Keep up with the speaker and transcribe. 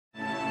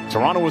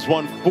Toronto has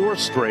won 4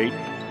 straight.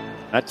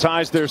 That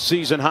ties their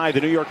season high.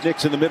 The New York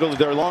Knicks in the middle of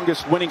their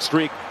longest winning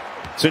streak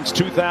since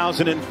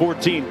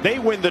 2014. They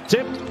win the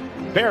tip.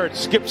 Barrett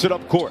skips it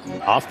up court.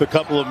 Off the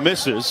couple of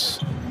misses.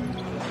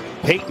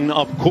 Payton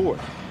up court.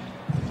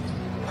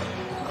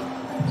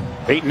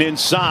 Payton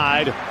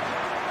inside.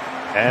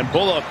 And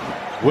Bullock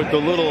with the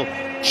little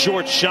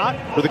short shot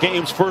for the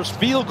game's first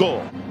field goal.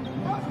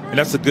 And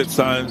that's a good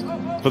sign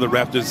for the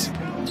Raptors,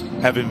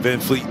 having Van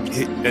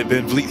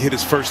Vliet hit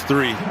his first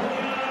 3.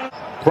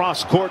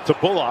 Cross court to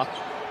Bullock.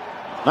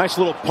 Nice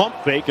little pump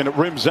fake, and it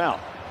rims out.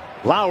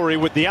 Lowry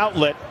with the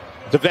outlet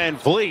to Van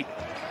Vliet.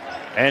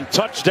 And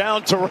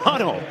touchdown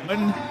Toronto.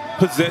 One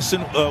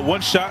possession,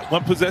 one shot,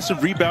 one possession,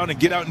 rebound, and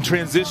get out in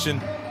transition.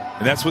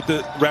 And that's what the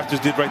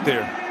Raptors did right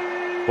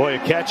there. Boy, a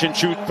catch and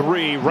shoot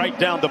 3 right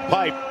down the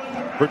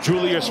pipe for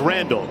Julius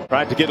Randle.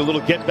 Tried to get a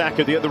little get back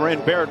at the other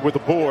end. Barrett with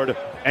the board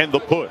and the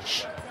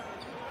push.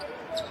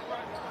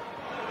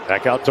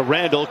 Back out to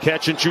Randle.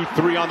 Catch and shoot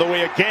 3 on the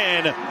way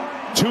again.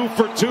 2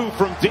 for 2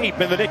 from deep,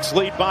 and the Knicks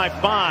lead by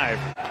 5.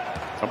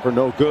 Jumper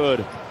no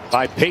good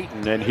by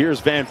Payton, and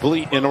here's Van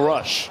Vliet in a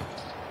rush.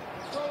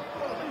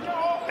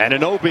 And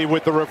Anunoby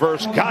with the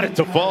reverse, got it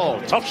to fall.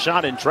 Tough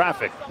shot in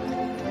traffic.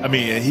 I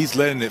mean, he's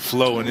letting it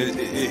flow, and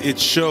it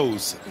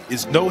shows.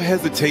 It's no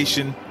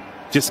hesitation,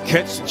 just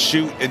catch and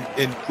shoot.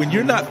 And when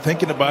you're not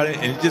thinking about it,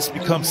 and it just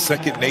becomes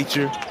second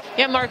nature.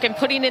 Yeah, Mark, and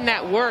putting in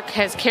that work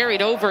has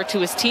carried over to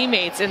his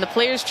teammates. In the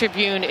Players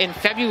Tribune in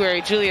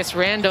February, Julius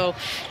Randle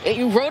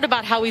wrote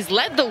about how he's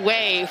led the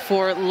way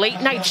for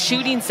late-night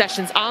shooting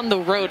sessions on the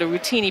road, a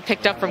routine he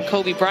picked up from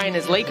Kobe Bryant in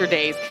his Laker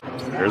days.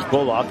 There's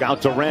Bullock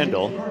out to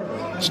Randle,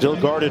 still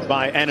guarded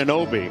by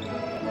Anunoby.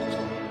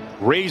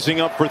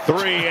 Raising up for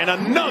 3, and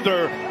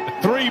another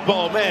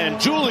 3-ball man.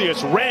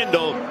 Julius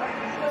Randle,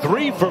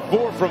 3 for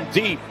 4 from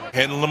deep.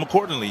 Handle him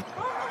accordingly.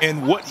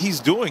 And what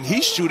he's doing,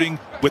 he's shooting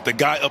with the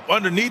guy up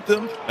underneath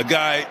him, a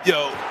guy,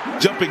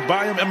 jumping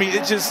by him. I mean,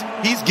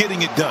 he's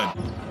getting it done.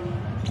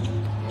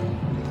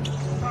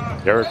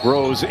 Derrick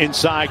Rose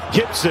inside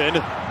Gibson,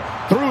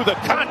 through the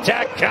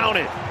contact,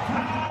 counted.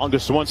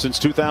 Longest one since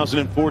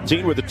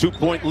 2014 with a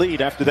 2-point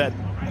lead after that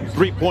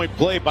 3-point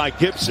play by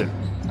Gibson.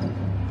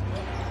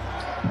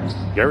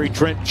 Gary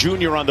Trent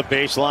Jr. on the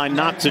baseline,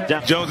 knocks it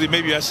down. Jonesy,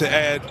 maybe I should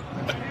add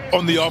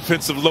on the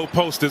offensive low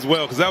post as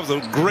well, because that was a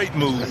great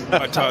move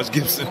by Taj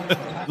Gibson.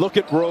 Look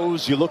at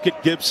Rose, you look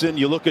at Gibson,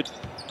 you look at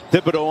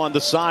Thibodeau on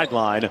the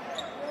sideline.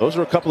 Those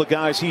are a couple of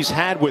guys he's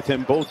had with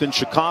him both in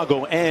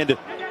Chicago and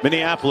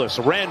Minneapolis.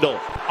 Randle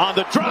on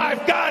the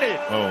drive, got it!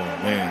 Oh,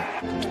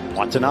 man.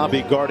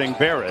 Watanabe guarding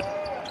Barrett.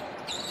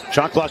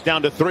 Shot clock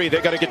down to 3. They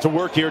got to get to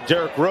work here.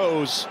 Derrick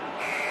Rose.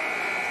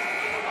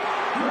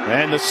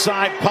 And the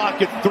side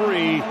pocket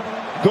 3.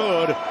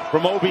 Good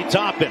from Obi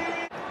Toppin.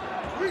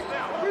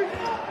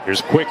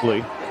 Here's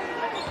Quickly.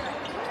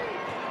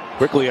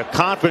 Quickly, a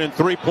confident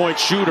 3-point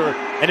shooter.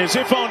 And as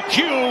if on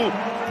cue,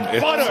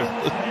 butter.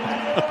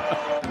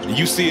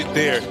 You see it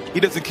there. He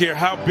doesn't care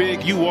how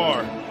big you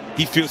are.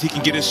 He feels he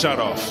can get his shot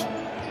off.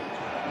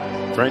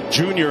 Trent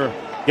Jr.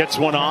 gets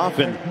one off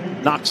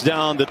and knocks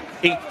down the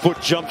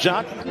 8-foot jump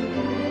shot.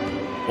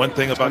 One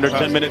thing about under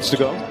 10 minutes to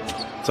go.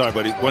 Sorry,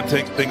 buddy. One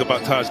thing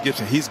about Taj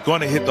Gibson, he's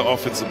going to hit the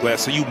offensive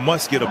glass, so you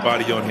must get a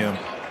body on him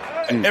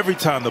every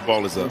time the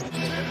ball is up.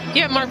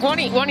 Yeah, Mark,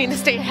 wanting to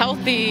stay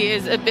healthy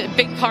is a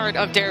big part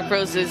of Derrick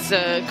Rose's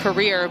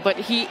career, but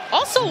he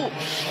also,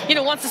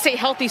 wants to stay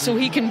healthy so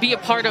he can be a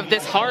part of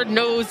this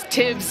hard-nosed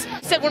Tibbs.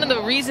 Said one of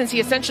the reasons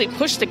he essentially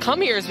pushed to come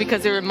here is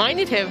because it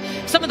reminded him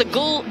some of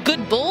the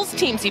good Bulls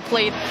teams he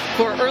played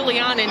for early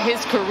on in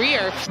his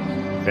career.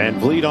 Van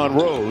Vliet on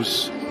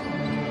Rose.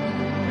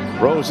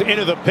 Rose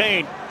into the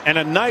paint, and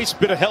a nice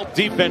bit of help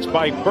defense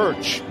by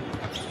Birch.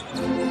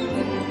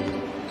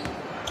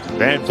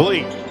 Van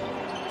Vliet.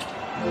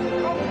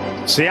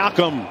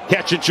 Siakam,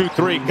 catch and shoot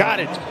 3, got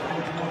it.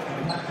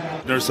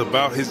 There's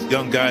about his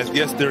young guys.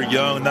 Yes, they're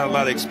young, not a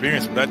lot of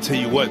experience, but I tell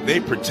you what, they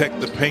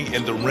protect the paint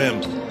and the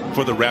rim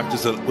for the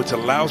Raptors, which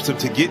allows them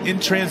to get in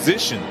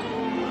transition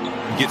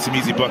and get some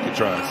easy bucket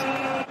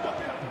tries.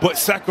 But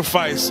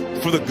sacrifice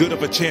for the good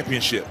of a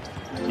championship.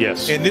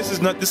 Yes. And this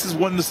is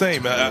one the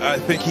same. I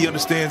think he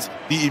understands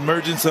the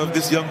emergence of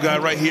this young guy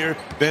right here,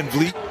 Van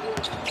Vliet.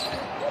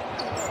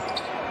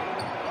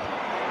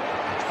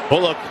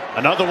 Bullock,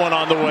 another one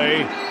on the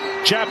way.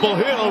 Chapel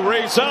Hill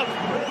raise up.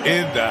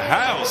 In the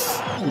house.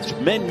 Huge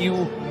menu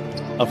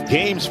of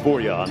games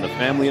for you on the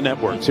family of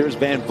networks. Here's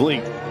Van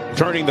Vliet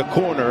turning the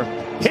corner,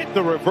 hit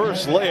the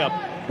reverse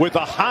layup with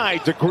a high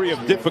degree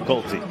of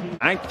difficulty.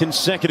 9th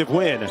consecutive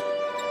win.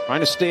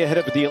 Trying to stay ahead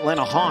of the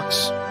Atlanta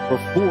Hawks for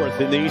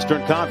 4th in the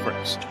Eastern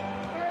Conference.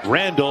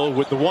 Randle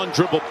with the one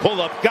dribble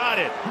pull-up, got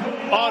it.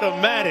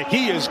 Automatic.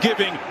 He is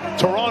giving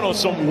Toronto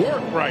some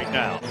work right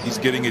now. He's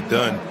getting it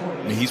done.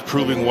 I mean, he's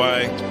proving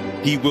why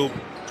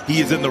he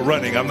is in the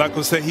running. I'm not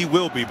going to say he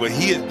will be, but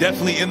he is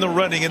definitely in the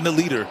running and the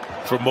leader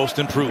for most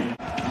improved.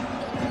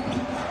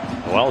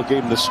 Well,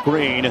 gave him the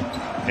screen,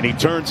 and he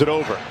turns it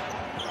over.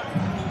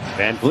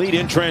 Van Vliet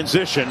in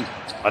transition.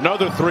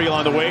 Another 3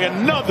 on the way.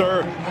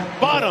 Another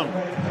bottom.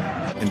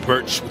 And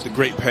Birch with the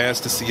great pass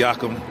to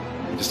Siakam,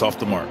 just off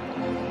the mark.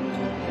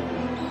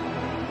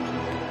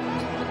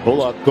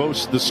 Bullock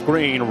goes to the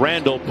screen.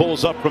 Randall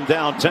pulls up from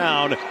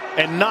downtown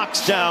and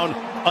knocks down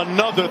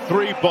another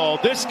three ball.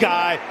 This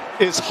guy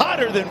is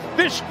hotter than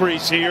fish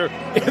grease here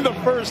in the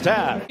first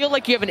half. I feel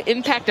like you have an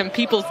impact on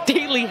people's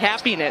daily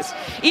happiness.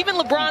 Even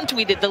LeBron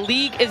tweeted, the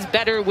league is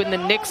better when the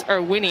Knicks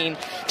are winning,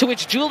 to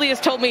which Julius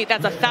told me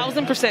that's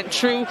 1,000%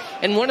 true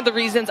and one of the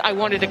reasons I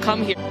wanted to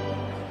come here.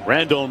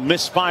 Randall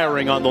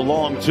misfiring on the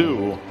long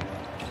two.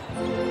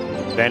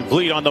 Van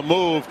Vliet on the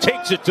move,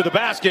 takes it to the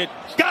basket,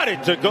 got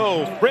it to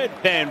go. Fred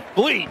Van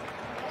Vliet.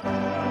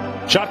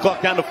 Shot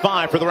clock down to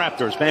 5 for the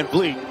Raptors. Van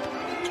Vliet.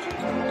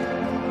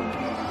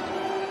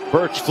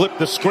 Birch flipped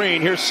the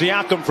screen. Here's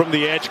Siakam from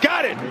the edge.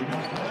 Got it!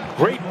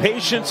 Great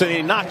patience, and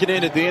he knocked it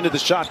in at the end of the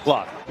shot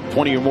clock.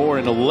 20 or more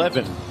in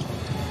 11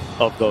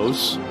 of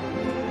those.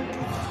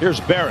 Here's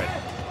Barrett.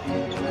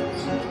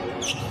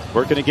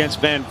 Working against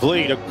Van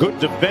Vliet, a good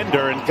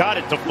defender, and got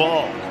it to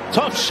fall.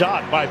 Tough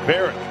shot by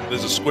Barrett.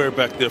 There's a square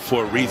back there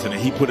for a reason,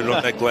 and he put it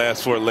on that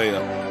glass for a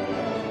layup.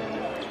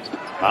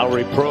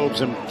 Lowry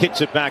probes and kicks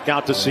it back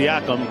out to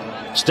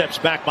Siakam. Steps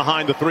back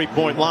behind the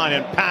three-point line,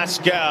 and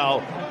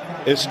Pascal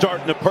is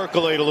starting to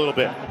percolate a little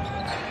bit.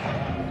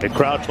 They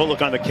crowd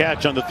Bullock on the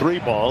catch on the three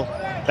ball.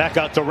 Back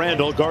out to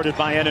Randall, guarded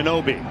by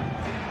Anunoby.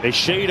 They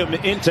shade him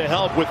into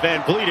help with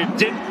Van Vliet. It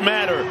didn't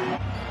matter.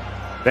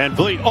 Van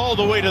Vliet all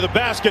the way to the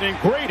basket, and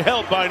great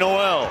help by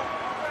Noel.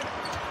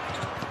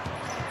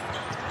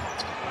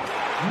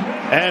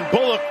 And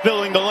Bullock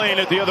filling the lane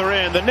at the other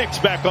end. The Knicks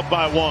back up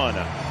by 1.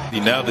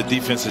 Now the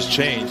defense has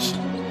changed.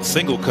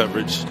 Single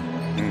coverage.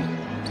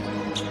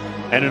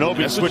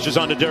 Anunoby switches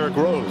on to Derrick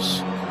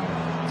Rose.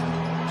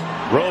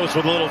 Rose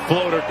with a little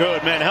floater.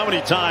 Good, man. How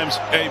many times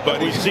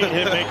have we seen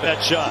him make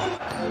that shot?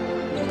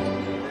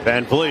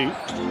 Van Vliet.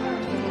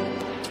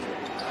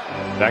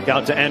 Back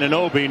out to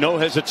Anunoby. No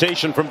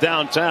hesitation from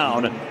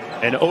downtown.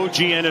 And OG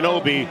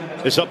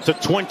Anunoby is up to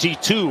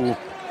 22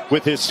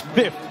 with his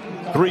 5th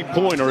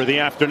three-pointer of the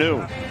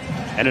afternoon.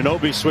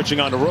 Anunoby switching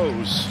on to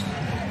Rose.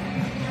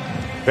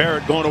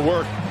 Barrett going to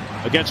work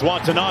against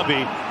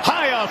Watanabe.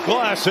 High off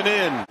glass and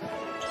in.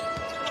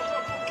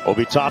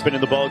 Obi Toppin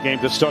in the ball game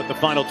to start the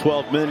final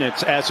 12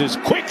 minutes, as is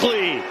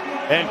quickly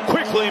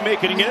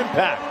making an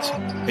impact.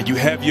 And you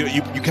have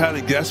you kind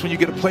of, that's when you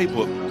get a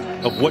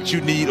playbook of what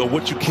you need or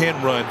what you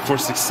can run for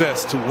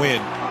success to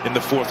win in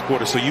the fourth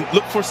quarter. So you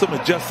look for some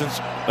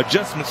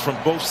adjustments from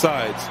both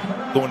sides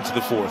going into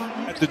the fourth.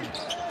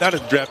 Not a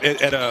draft at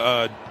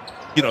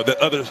the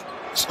other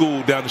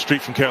school down the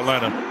street from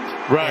Carolina.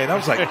 Right. And I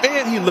was like,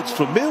 man, he looks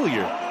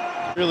familiar.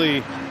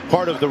 Really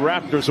part of the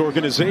Raptors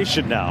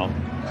organization now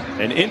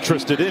and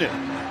interested in it.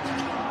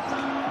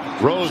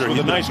 Rose with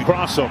a nice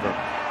crossover.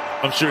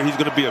 I'm sure he's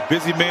going to be a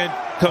busy man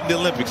come the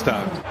Olympics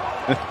time.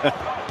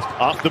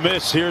 Off the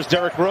miss, here's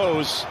Derrick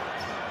Rose.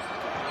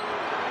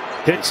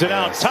 Kicks it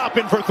out,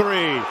 Toppin for 3.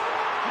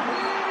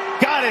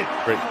 Got it.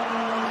 Great.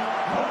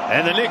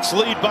 And the Knicks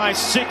lead by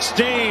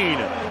 16.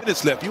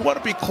 Minutes left. You want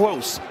to be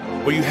close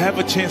where you have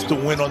a chance to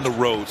win on the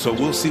road. So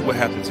we'll see what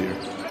happens here.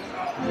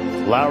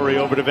 Lowry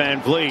over to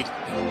Van Vliet.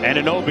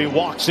 Anunoby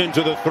walks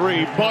into the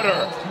 3.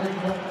 Butter.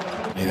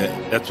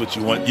 Yeah, that's what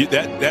you want.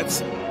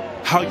 That's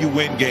how you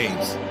win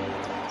games.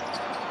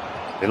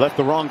 They left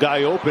the wrong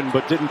guy open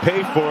but didn't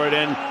pay for it.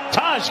 And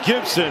Taj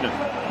Gibson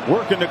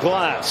working the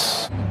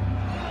glass.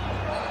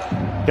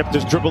 Kept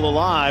his dribble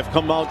alive.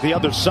 Come out the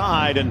other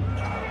side. And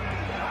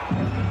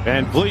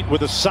Van Vliet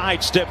with a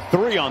sidestep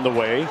 3 on the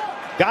way.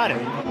 Got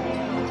it.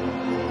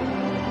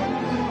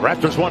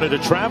 Raptors wanted a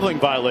traveling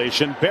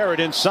violation. Barrett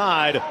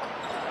inside.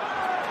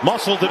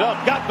 Muscled it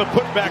up. Got the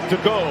putback to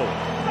go.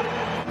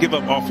 Give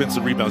up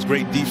offensive rebounds.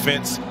 Great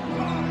defense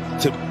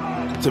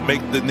to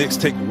make the Knicks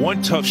take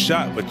one tough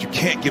shot, but you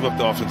can't give up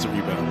the offensive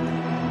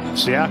rebound.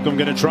 Siakam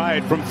going to try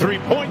it from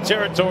three-point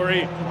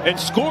territory and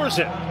scores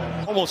it.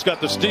 Almost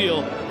got the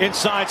steal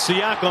inside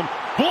Siakam.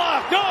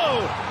 Block.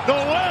 No!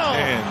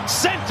 Noel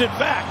sent it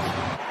back.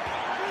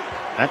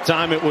 That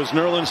time it was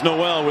Nerlens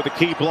Noel with a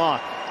key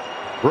block.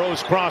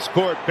 Rose cross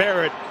court.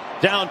 Barrett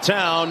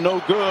downtown. No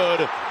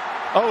good.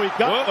 Oh, he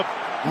got the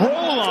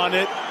roll on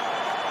it.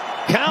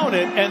 Count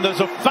it, and there's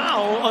a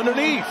foul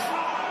underneath.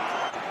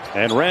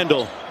 And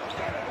Randall.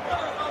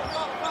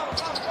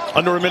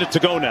 Under a minute to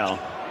go now.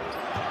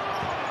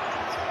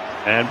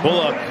 And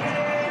Bullock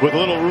with a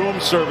little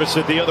room service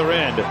at the other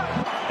end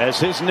as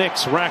his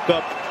Knicks rack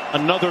up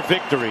another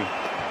victory.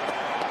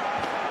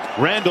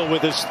 Randall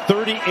with his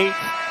 38th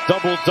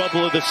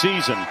double-double of the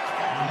season.